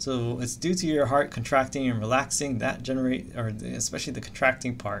 So it's due to your heart contracting and relaxing, that especially the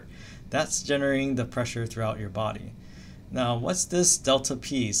contracting part, that's generating the pressure throughout your body. Now, what's this delta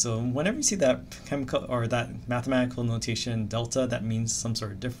P? So whenever you see that chemical or that mathematical notation delta, that means some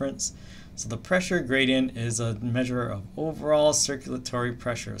sort of difference. So the pressure gradient is a measure of overall circulatory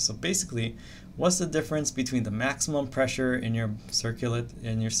pressure. So basically, what's the difference between the maximum pressure in your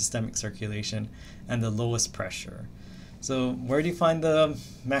systemic circulation and the lowest pressure? So where do you find the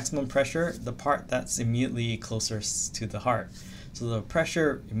maximum pressure? The part that's immediately closest to the heart. So the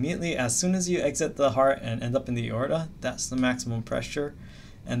pressure immediately as soon as you exit the heart and end up in the aorta, that's the maximum pressure.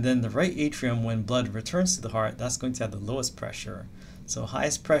 And then the right atrium, when blood returns to the heart, that's going to have the lowest pressure. So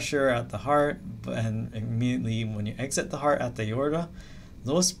highest pressure at the heart, and immediately when you exit the heart at the aorta,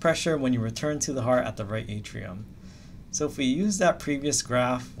 lowest pressure when you return to the heart at the right atrium. So if we use that previous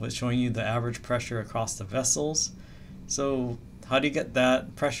graph with showing you the average pressure across the vessels, so how do you get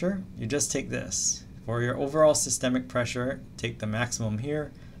that pressure? You just take this. For your overall systemic pressure, take the maximum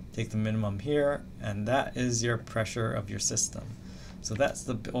here, take the minimum here, and that is your pressure of your system. So that's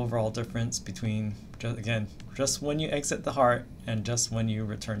the overall difference between, again, just when you exit the heart and just when you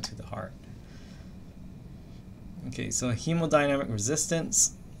return to the heart. Okay, so hemodynamic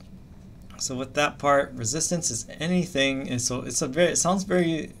resistance. So with that part, resistance is anything, and so it sounds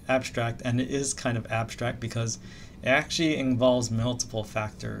very abstract, and it is kind of abstract because it actually involves multiple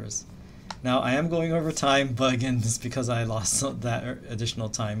factors. Now I am going over time, but again, it's because I lost that additional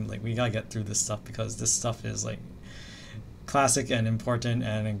time. Like, we gotta get through this stuff because this stuff is like classic and important,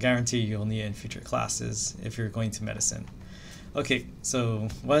 and I guarantee you'll need it in future classes if you're going to medicine. Okay, so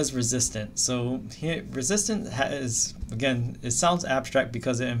what is resistant? So here, resistant is, again, it sounds abstract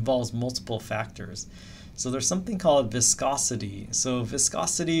because it involves multiple factors. So there's something called viscosity. So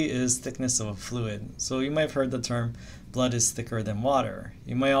viscosity is thickness of a fluid. So you might have heard the term blood is thicker than water.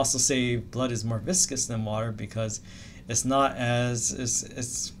 You might also say blood is more viscous than water because it's not as,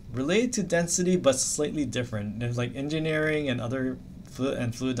 it's related to density but slightly different. There's like engineering and other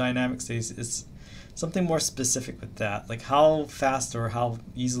fluid dynamics, it's something more specific with that, like how fast or how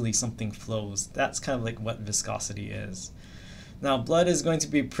easily something flows. That's kind of like what viscosity is. Now blood is going to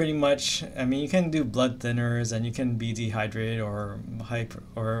be pretty much, I mean, you can do blood thinners and you can be dehydrated or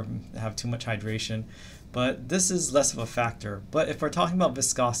have too much hydration, but this is less of a factor. But if we're talking about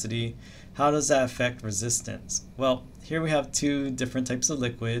viscosity, how does that affect resistance? Well, here we have two different types of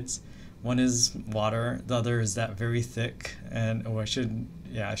liquids. One is water, the other is that very thick, and I should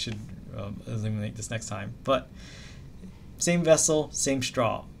eliminate this next time. But same vessel, same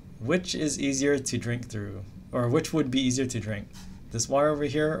straw. Which is easier to drink through? Or which would be easier to drink? This water over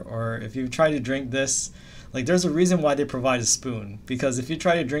here, or if you try to drink this, like, there's a reason why they provide a spoon, because if you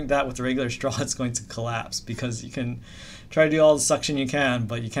try to drink that with a regular straw, it's going to collapse because you can try to do all the suction you can,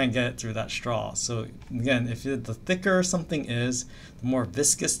 but you can't get it through that straw. So again, the thicker something is, the more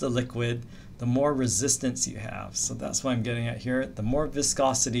viscous the liquid, the more resistance you have. So that's what I'm getting at here. The more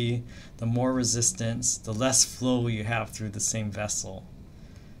viscosity, the more resistance, the less flow you have through the same vessel.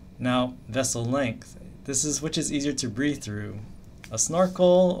 Now, vessel length. This is which is easier to breathe through, a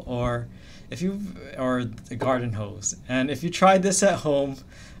snorkel or a garden hose. And if you tried this at home,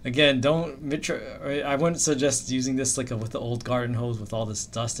 again, I wouldn't suggest using this like with the old garden hose with all this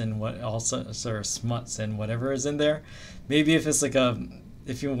dust and what also sort of smuts and whatever is in there. Maybe if it's like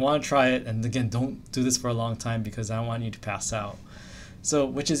if you want to try it, and again, don't do this for a long time because I don't want you to pass out. So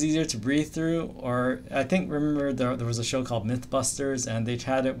which is easier to breathe through? Or I think, remember there was a show called Mythbusters, and they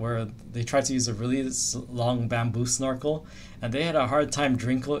had it where they tried to use a really long bamboo snorkel, and they had a hard time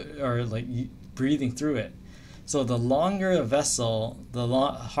breathing through it. So the longer a vessel, the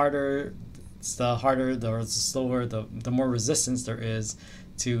harder, the slower, the more resistance there is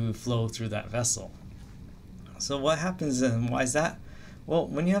to flow through that vessel. So what happens and why is that? Well,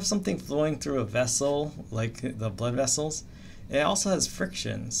 when you have something flowing through a vessel, like the blood vessels, it also has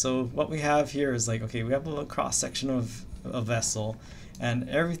friction. So what we have here is like, okay, we have a cross section of a vessel, and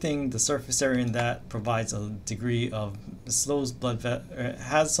everything, the surface area in that provides a degree of, slows blood,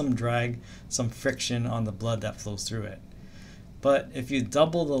 has some drag, some friction on the blood that flows through it. But if you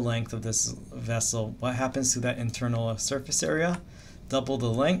double the length of this vessel, what happens to that internal surface area? Double the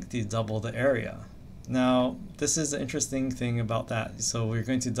length, you double the area. Now, this is the interesting thing about that. So we're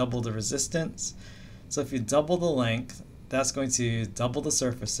going to double the resistance. So if you double the length, that's going to double the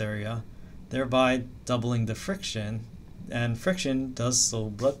surface area, thereby doubling the friction, and friction does slow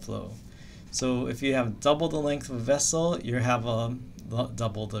blood flow. So if you have double the length of a vessel, you have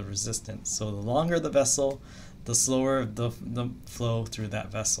double the resistance. So the longer the vessel, the slower the flow through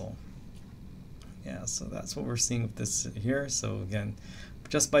that vessel. Yeah, so that's what we're seeing with this here. So again,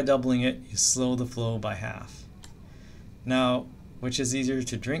 just by doubling it, you slow the flow by half. Now, which is easier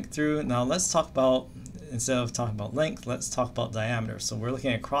to drink through? Now let's talk about, instead of talking about length, let's talk about diameter. So we're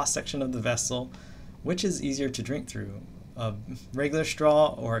looking at cross-section of the vessel. Which is easier to drink through? A regular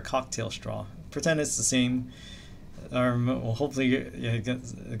straw or a cocktail straw? Pretend it's the same. Well, hopefully, yeah,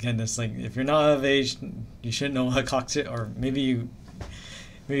 again, it's like if you're not of age, you should know a cocktail, or maybe you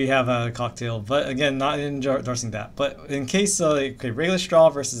have a cocktail. But again, not endorsing that. But in case okay, regular straw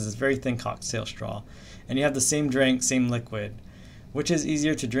versus this very thin cocktail straw, and you have the same drink, same liquid, which is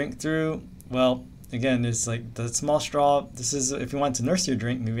easier to drink through? Well, again, it's like the small straw. This is if you want to nurse your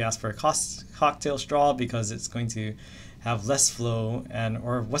drink, maybe ask for a cocktail straw because it's going to have less flow.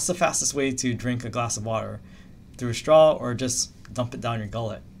 Or what's the fastest way to drink a glass of water? Through a straw or just dump it down your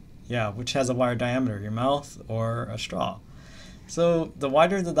gullet? Yeah, which has a wider diameter, your mouth or a straw? So the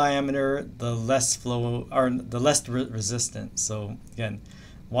wider the diameter, the less flow, or the less resistance. So again,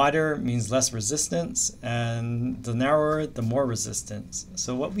 wider means less resistance, and the narrower, the more resistance.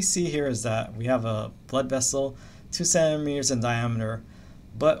 So what we see here is that we have a blood vessel 2 centimeters in diameter,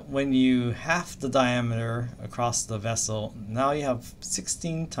 but when you half the diameter across the vessel, now you have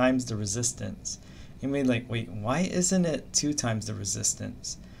 16 times the resistance. You may be like, wait, why isn't it 2 times the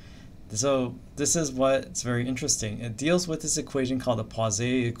resistance? So this is what's very interesting. It deals with this equation called the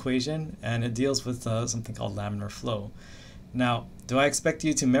PHYL equation, and it deals with something called laminar flow. Now, do I expect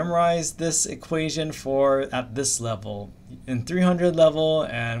you to memorize this equation at this level? In 300 level,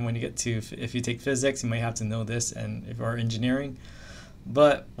 and when you get to, if you take physics, you might have to know this, and if you are engineering.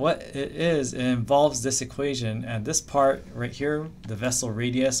 But what it is, it involves this equation, and this part right here, the vessel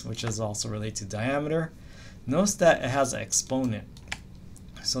radius, which is also related to diameter. Notice that it has an exponent.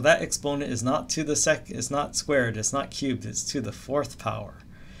 So that exponent is not to the it's not squared, it's not cubed, it's to the 4th power.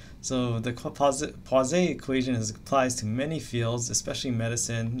 So the PHYL equation applies to many fields, especially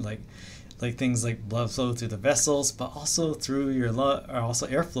medicine, like things like blood flow through the vessels, but also through your also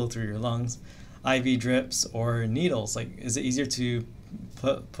airflow through your lungs, IV drips or needles. Like, is it easier to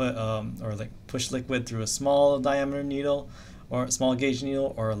push liquid through a small diameter needle, or a small gauge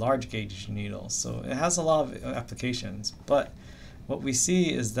needle, or a large gauge needle? So it has a lot of applications. But what we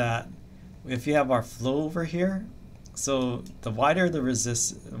see is that if you have our flow over here, so the wider the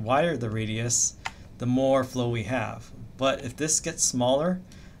radius, the more flow we have. But if this gets smaller,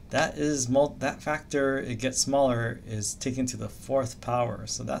 that factor, it gets smaller, is taken to the 4th power.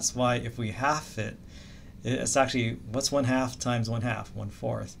 So that's why if we half it, it's actually, what's 1/2 times 1/2?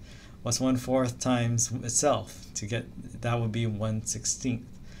 1/4. What's 1/4 times itself? That would be 1/16.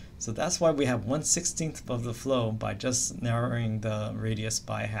 So that's why we have 1/16 of the flow by just narrowing the radius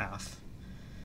by half.